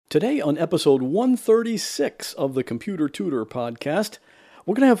Today on episode 136 of the Computer Tutor podcast,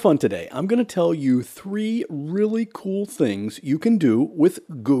 we're going to have fun today. I'm going to tell you 3 really cool things you can do with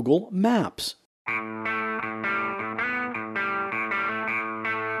Google Maps.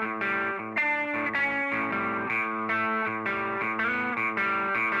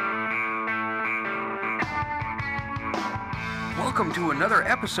 Welcome to another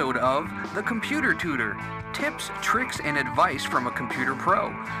episode of The Computer Tutor. Tips, tricks, and advice from a computer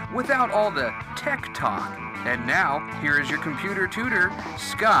pro, without all the tech talk. And now, here is your computer tutor,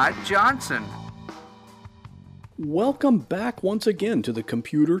 Scott Johnson. Welcome back once again to the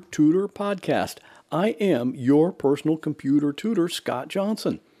Computer Tutor podcast. I am your personal computer tutor, Scott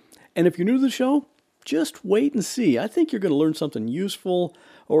Johnson. And if you're new to the show, just wait and see. I think you're going to learn something useful,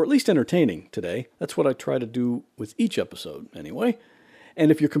 or at least entertaining today. That's what I try to do with each episode, anyway.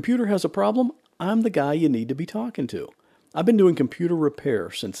 And if your computer has a problem, I'm the guy you need to be talking to. I've been doing computer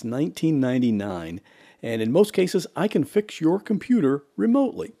repair since 1999, and in most cases, I can fix your computer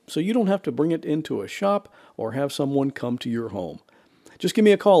remotely, so you don't have to bring it into a shop or have someone come to your home. Just give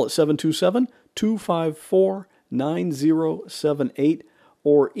me a call at 727-254-9078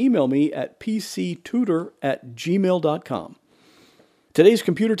 or email me at pctutor@gmail.com. Today's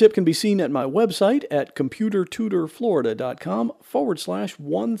computer tip can be seen at my website at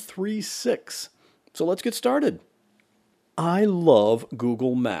computertutorflorida.com/136. So let's get started. I love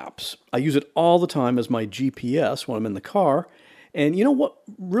Google Maps. I use it all the time as my GPS when I'm in the car. And you know what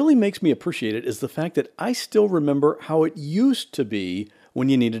really makes me appreciate it is the fact that I still remember how it used to be when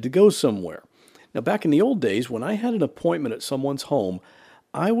you needed to go somewhere. Now, back in the old days, when I had an appointment at someone's home,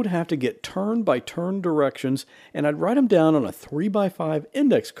 I would have to get turn-by-turn directions, and I'd write them down on a 3x5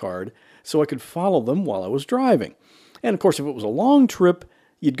 index card so I could follow them while I was driving. And of course, if it was a long trip,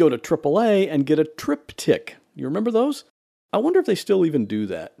 you'd go to AAA and get a triptych. You remember those? I wonder if they still even do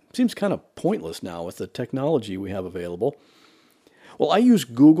that. Seems kind of pointless now with the technology we have available. Well, I use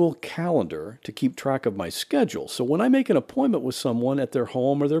Google Calendar to keep track of my schedule, so when I make an appointment with someone at their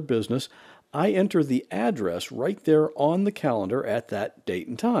home or their business, I enter the address right there on the calendar at that date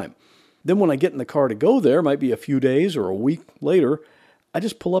and time. Then when I get in the car to go there, might be a few days or a week later, I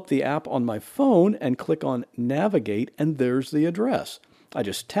just pull up the app on my phone and click on Navigate, and there's the address. I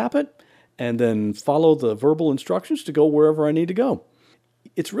just tap it and then follow the verbal instructions to go wherever I need to go.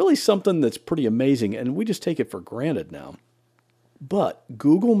 It's really something that's pretty amazing, and we just take it for granted now. But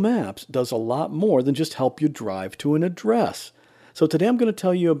Google Maps does a lot more than just help you drive to an address. So today I'm going to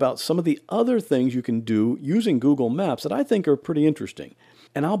tell you about some of the other things you can do using Google Maps that I think are pretty interesting.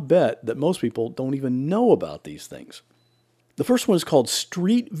 And I'll bet that most people don't even know about these things. The first one is called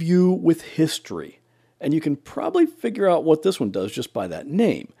Street View with History. And you can probably figure out what this one does just by that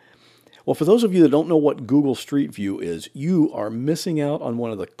name. Well, for those of you that don't know what Google Street View is, you are missing out on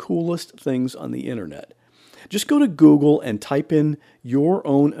one of the coolest things on the internet. Just go to Google and type in your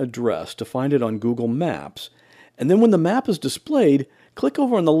own address to find it on Google Maps. And then when the map is displayed, click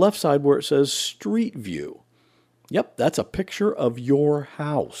over on the left side where it says Street View. Yep, that's a picture of your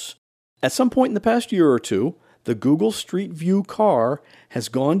house. At some point in the past year or two, the Google Street View car has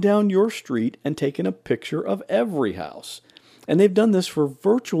gone down your street and taken a picture of every house. And they've done this for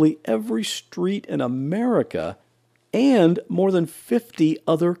virtually every street in America and more than 50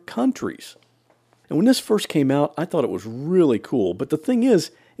 other countries. And when this first came out, I thought it was really cool. But the thing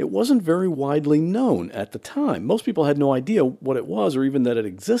is, it wasn't very widely known at the time. Most people had no idea what it was or even that it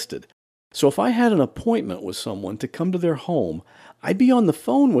existed. So if I had an appointment with someone to come to their home, I'd be on the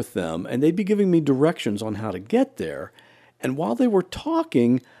phone with them and they'd be giving me directions on how to get there. And while they were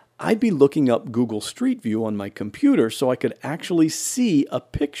talking, I'd be looking up Google Street View on my computer so I could actually see a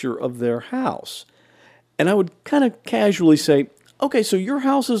picture of their house. And I would kind of casually say, okay, so your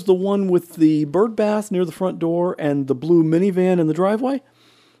house is the one with the bird bath near the front door and the blue minivan in the driveway?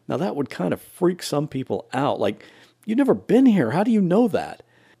 Now that would kind of freak some people out. Like, you've never been here. How do you know that?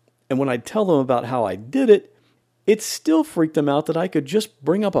 And when I'd tell them about how I did it, it still freaked them out that I could just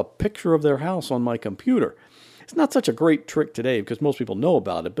bring up a picture of their house on my computer. It's not such a great trick today because most people know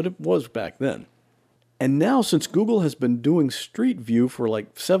about it, but it was back then. And now, since Google has been doing Street View for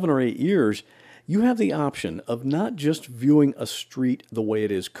like 7 or 8 years, you have the option of not just viewing a street the way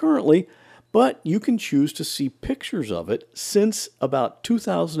it is currently, but you can choose to see pictures of it since about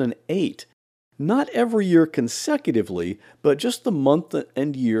 2008. Not every year consecutively, but just the month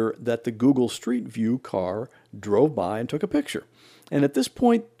and year that the Google Street View car drove by and took a picture. And at this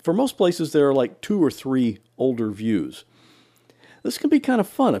point, for most places, there are like 2 or 3 older views. This can be kind of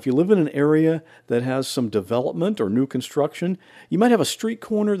fun. If you live in an area that has some development or new construction, you might have a street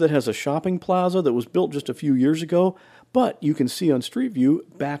corner that has a shopping plaza that was built just a few years ago, but you can see on Street View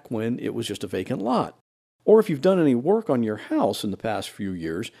back when it was just a vacant lot. Or if you've done any work on your house in the past few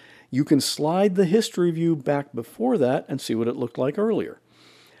years, you can slide the history view back before that and see what it looked like earlier.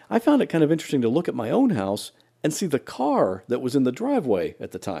 I found it kind of interesting to look at my own house and see the car that was in the driveway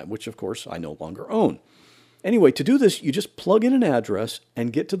at the time, which of course I no longer own. Anyway, to do this, you just plug in an address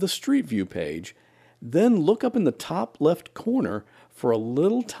and get to the Street View page, then look up in the top left corner for a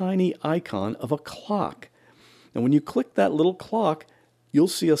little tiny icon of a clock. And when you click that little clock, you'll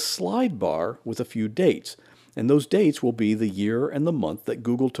see a slide bar with a few dates. And those dates will be the year and the month that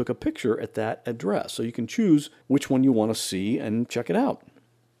Google took a picture at that address. So you can choose which one you want to see and check it out.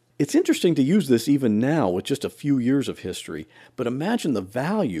 It's interesting to use this even now with just a few years of history, but imagine the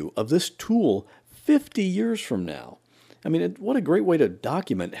value of this tool 50 years from now. I mean, what a great way to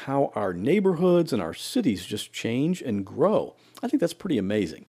document how our neighborhoods and our cities just change and grow. I think that's pretty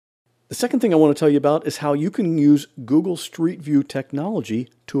amazing. The second thing I want to tell you about is how you can use Google Street View technology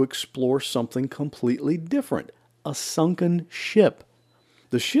to explore something completely different, a sunken ship.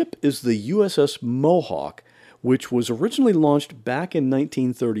 The ship is the USS Mohawk, which was originally launched back in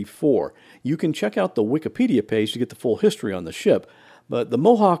 1934. You can check out the Wikipedia page to get the full history on the ship, but the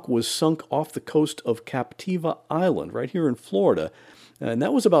Mohawk was sunk off the coast of Captiva Island, right here in Florida, and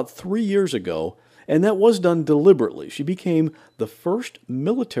that was about 3 years ago, and that was done deliberately. She became the first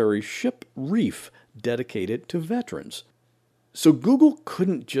military ship reef dedicated to veterans. So Google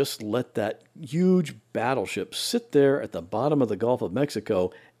couldn't just let that huge battleship sit there at the bottom of the Gulf of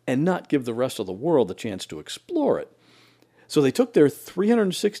Mexico and not give the rest of the world the chance to explore it. So they took their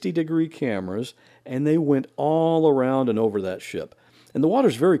 360-degree cameras and they went all around and over that ship. And the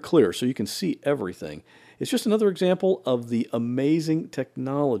water's very clear, so you can see everything. It's just another example of the amazing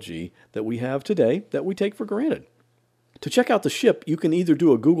technology that we have today that we take for granted. To check out the ship, you can either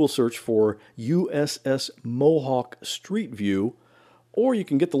do a Google search for USS Mohawk Street View, or you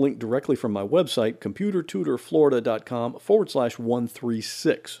can get the link directly from my website,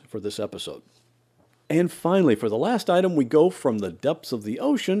 computertutorflorida.com/136 for this episode. And finally, for the last item, we go from the depths of the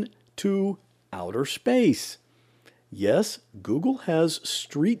ocean to outer space. Yes, Google has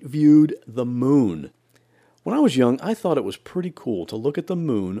street viewed the moon. When I was young, I thought it was pretty cool to look at the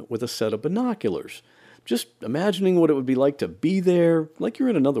moon with a set of binoculars, just imagining what it would be like to be there, like you're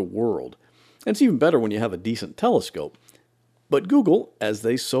in another world. And it's even better when you have a decent telescope. But Google, as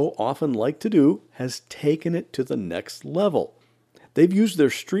they so often like to do, has taken it to the next level. They've used their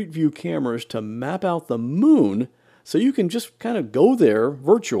Street View cameras to map out the moon so you can just kind of go there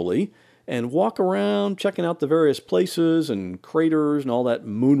virtually and walk around checking out the various places and craters and all that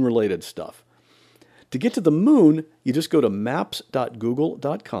moon-related stuff. To get to the moon, you just go to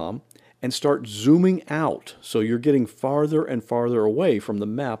maps.google.com and start zooming out so you're getting farther and farther away from the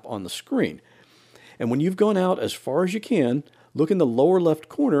map on the screen. And when you've gone out as far as you can, look in the lower left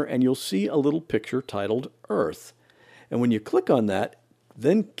corner and you'll see a little picture titled Earth. And when you click on that,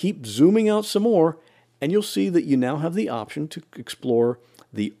 then keep zooming out some more and you'll see that you now have the option to explore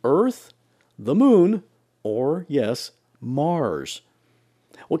the Earth, the Moon, or, yes, Mars.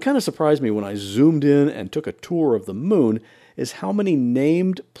 What kind of surprised me when I zoomed in and took a tour of the moon is how many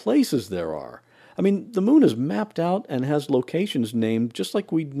named places there are. I mean, the moon is mapped out and has locations named just like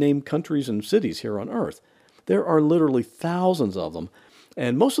we name countries and cities here on Earth. There are literally thousands of them,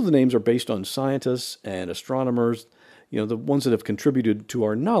 and most of the names are based on scientists and astronomers, the ones that have contributed to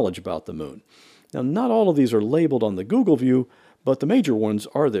our knowledge about the moon. Now, not all of these are labeled on the Google view, but the major ones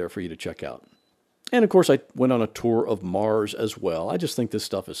are there for you to check out. And of course, I went on a tour of Mars as well. I just think this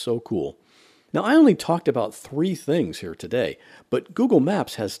stuff is so cool. Now, I only talked about 3 things here today, but Google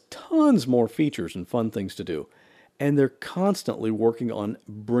Maps has tons more features and fun things to do. And they're constantly working on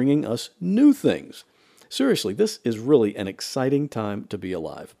bringing us new things. Seriously, this is really an exciting time to be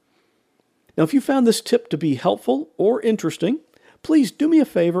alive. Now, if you found this tip to be helpful or interesting, please do me a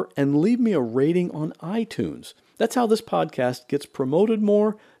favor and leave me a rating on iTunes. That's how this podcast gets promoted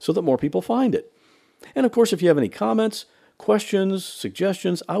more so that more people find it. And of course, if you have any comments, questions,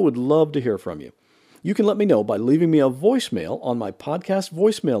 suggestions, I would love to hear from you. You can let me know by leaving me a voicemail on my podcast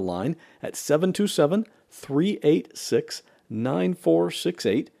voicemail line at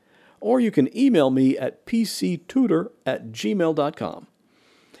 727-386-9468, or you can email me at pctutor@gmail.com.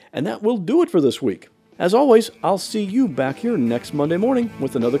 And that will do it for this week. As always, I'll see you back here next Monday morning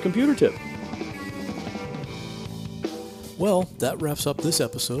with another computer tip. Well, that wraps up this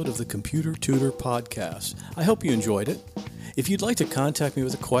episode of the Computer Tutor Podcast. I hope you enjoyed it. If you'd like to contact me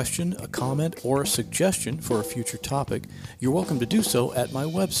with a question, a comment, or a suggestion for a future topic, you're welcome to do so at my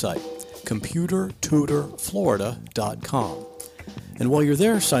website, computertutorflorida.com. And while you're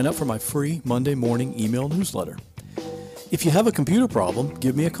there, sign up for my free Monday morning email newsletter. If you have a computer problem,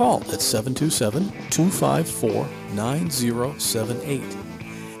 give me a call at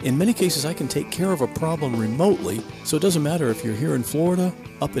 727-254-9078. In many cases, I can take care of a problem remotely, so it doesn't matter if you're here in Florida,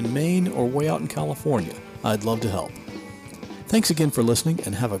 up in Maine, or way out in California. I'd love to help. Thanks again for listening,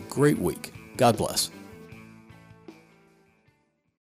 and have a great week. God bless.